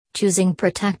Choosing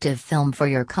protective film for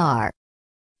your car.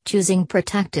 Choosing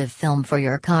protective film for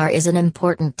your car is an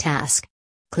important task.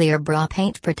 Clear Bra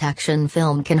paint protection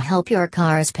film can help your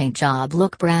car's paint job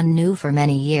look brand new for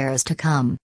many years to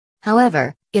come.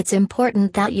 However, it's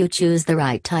important that you choose the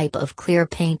right type of clear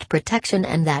paint protection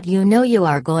and that you know you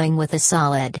are going with a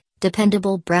solid,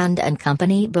 dependable brand and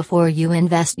company before you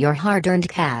invest your hard-earned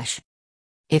cash.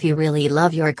 If you really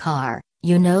love your car,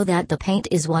 you know that the paint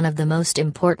is one of the most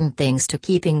important things to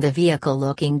keeping the vehicle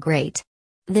looking great.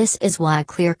 This is why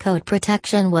clear coat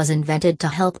protection was invented to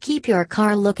help keep your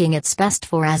car looking its best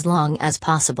for as long as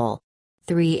possible.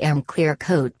 3M Clear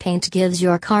Coat paint gives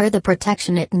your car the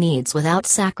protection it needs without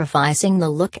sacrificing the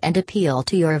look and appeal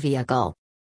to your vehicle.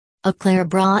 A clear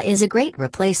bra is a great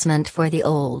replacement for the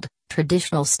old,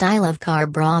 traditional style of car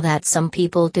bra that some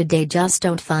people today just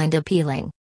don't find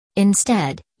appealing.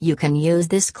 Instead, you can use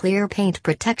this clear paint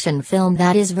protection film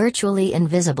that is virtually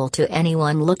invisible to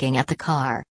anyone looking at the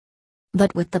car.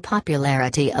 But with the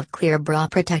popularity of clear bra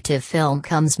protective film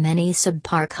comes many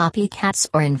subpar copycats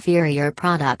or inferior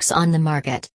products on the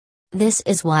market. This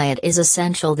is why it is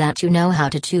essential that you know how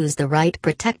to choose the right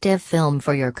protective film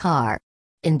for your car.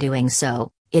 In doing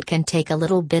so, it can take a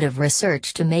little bit of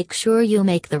research to make sure you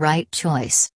make the right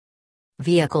choice.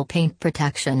 Vehicle paint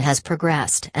protection has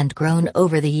progressed and grown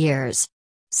over the years.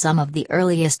 Some of the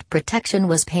earliest protection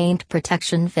was paint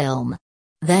protection film.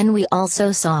 Then we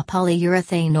also saw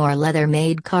polyurethane or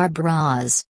leather-made car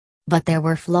bras. But there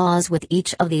were flaws with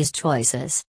each of these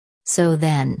choices. So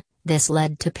then, this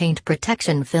led to paint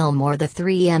protection film or the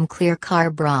 3M Clear Car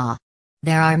Bra.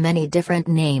 There are many different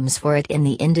names for it in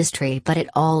the industry, but it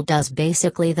all does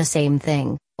basically the same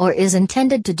thing, or is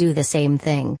intended to do the same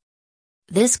thing.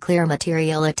 This clear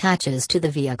material attaches to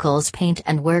the vehicle's paint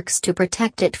and works to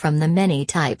protect it from the many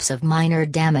types of minor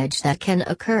damage that can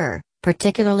occur,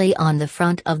 particularly on the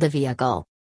front of the vehicle.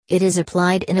 It is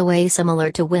applied in a way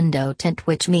similar to window tint,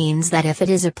 which means that if it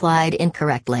is applied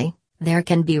incorrectly, there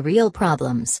can be real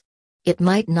problems. It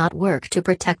might not work to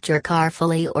protect your car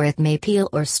fully, or it may peel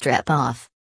or strip off.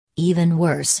 Even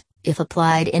worse, if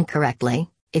applied incorrectly,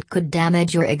 it could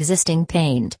damage your existing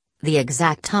paint, the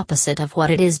exact opposite of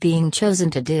what it is being chosen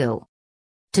to do.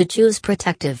 To choose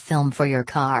protective film for your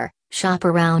car, shop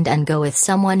around and go with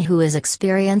someone who is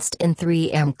experienced in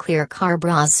 3M Clear Car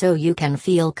Bras so you can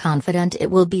feel confident it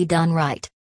will be done right.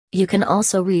 You can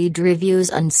also read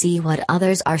reviews and see what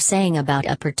others are saying about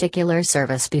a particular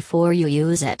service before you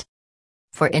use it.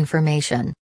 For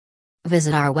information,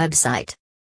 visit our website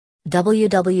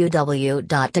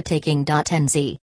www.detaking.nz.